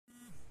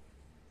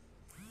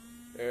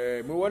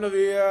Muy buenos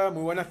días,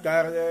 muy buenas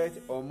tardes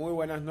o muy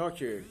buenas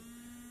noches,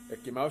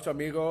 estimados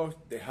amigos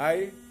de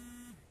JAI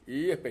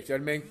y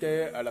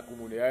especialmente a la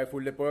comunidad de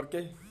Full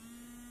Deportes.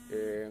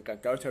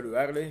 Encantado de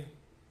saludarles.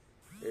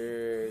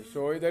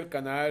 Soy del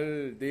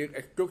canal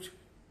Deportes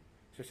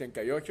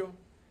 68.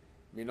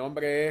 Mi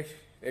nombre es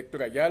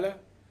Héctor Ayala.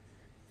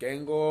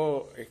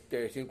 Tengo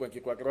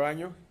 54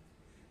 años.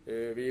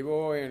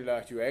 Vivo en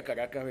la ciudad de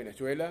Caracas,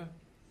 Venezuela.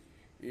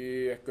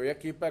 Y estoy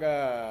aquí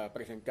para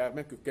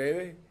presentarme ante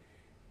ustedes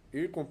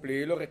y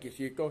cumplir los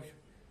requisitos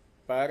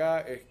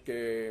para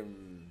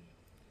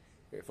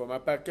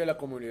formar parte de la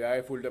comunidad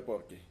de Full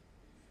Deportes.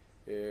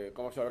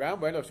 Como sabrán,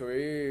 bueno,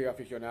 soy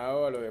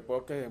aficionado a los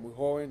deportes desde muy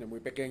joven, desde muy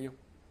pequeño.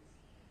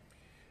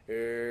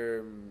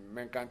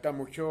 Me encantan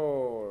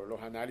mucho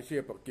los análisis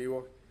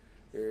deportivos,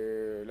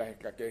 las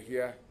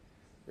estrategias,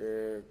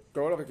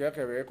 todo lo que tenga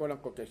que ver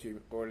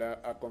con la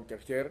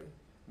acontecer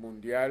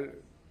mundial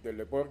del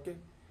deporte,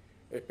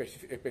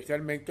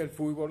 especialmente el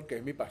fútbol, que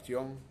es mi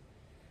pasión,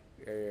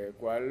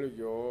 cual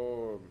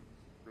yo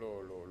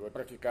lo he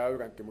practicado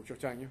durante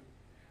muchos años,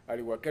 al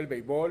igual que el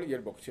béisbol y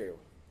el boxeo.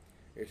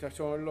 Esos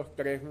son los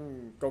tres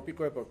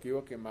tópicos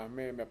deportivos que más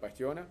me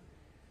apasionan,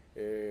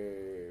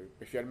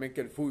 especialmente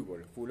el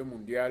fútbol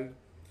mundial,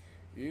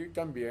 y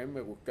también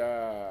me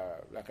gusta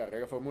la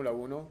carrera de Fórmula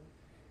 1,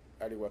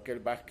 al igual que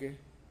el básquet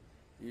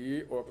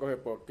y otros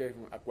deportes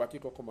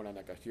acuáticos como la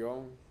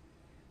natación,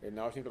 el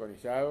nado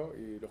sincronizado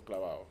y los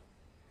clavados.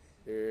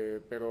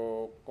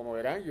 Pero como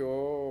verán,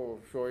 yo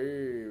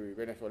soy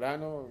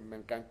venezolano, me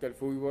encanta el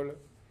fútbol,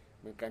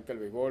 me encanta el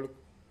béisbol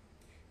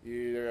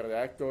y de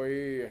verdad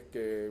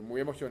estoy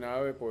muy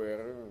emocionado de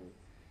poder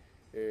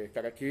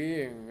estar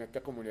aquí en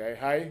esta comunidad de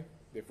JAI,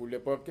 de Full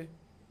Deportes,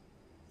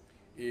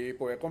 y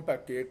poder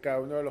compartir cada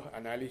uno de los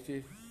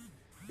análisis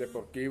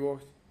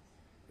deportivos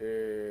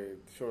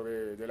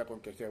sobre del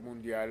acontecer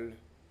mundial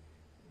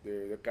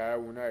de cada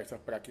una de esas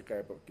prácticas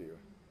deportivas.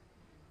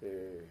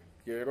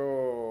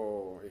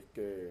 Quiero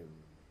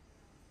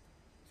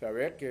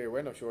saber que,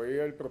 bueno, soy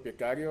el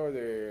propietario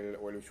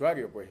o el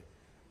usuario, pues,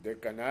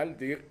 del canal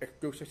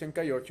Deportes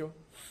 68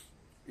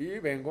 y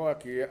vengo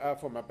aquí a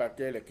formar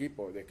parte del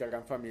equipo de esta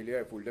gran familia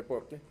de Full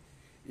Deportes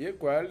y el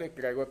cual le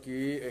traigo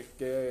aquí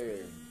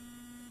este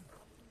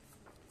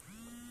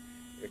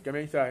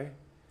mensaje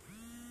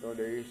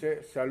donde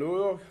dice: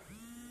 saludos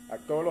a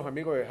todos los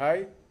amigos de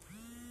JAI,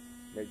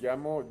 me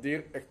llamo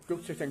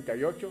Deportes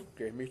 68,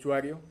 que es mi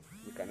usuario,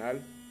 mi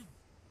canal.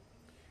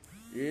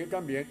 Y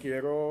también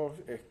quiero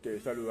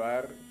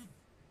saludar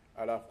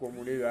a la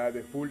comunidad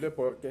de Full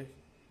Deportes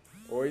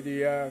hoy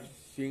día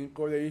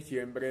 5 de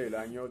diciembre del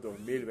año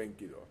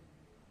 2022.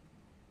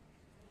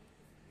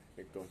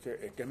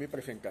 Entonces, esta es mi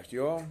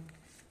presentación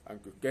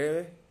ante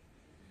ustedes.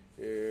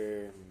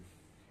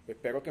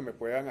 Espero que me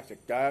puedan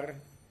aceptar,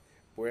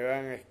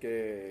 puedan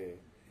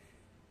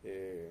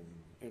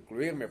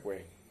incluirme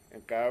pues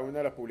en cada una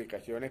de las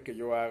publicaciones que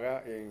yo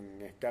haga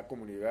en esta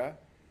comunidad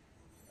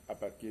a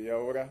partir de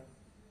ahora.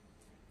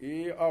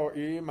 Y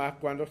más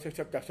cuando se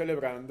está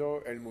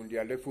celebrando el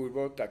Mundial de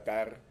Fútbol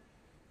Qatar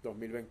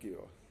 2022.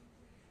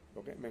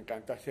 ¿Okay? Me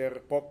encanta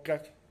hacer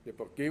podcast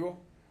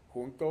deportivo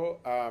junto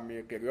a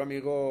mi querido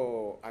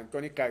amigo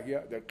Anthony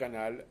Cagia del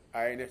canal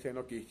ANC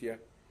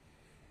Noticias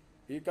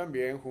y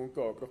también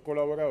junto a otros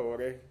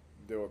colaboradores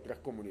de otras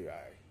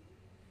comunidades.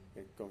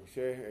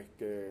 Entonces,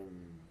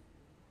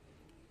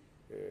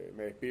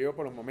 me despido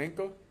por los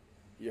momentos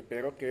y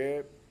espero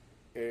que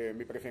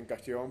mi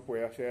presentación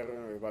pueda ser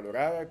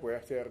valorada y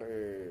pueda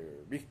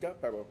ser vista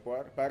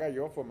para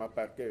yo formar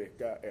parte de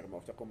esta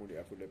hermosa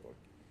comunidad Full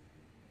Deportes.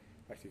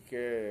 Así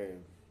que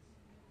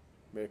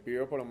me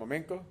despido por los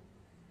momentos.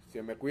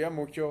 Se me cuida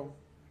mucho,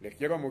 les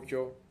quiero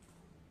mucho.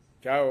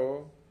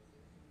 Chao.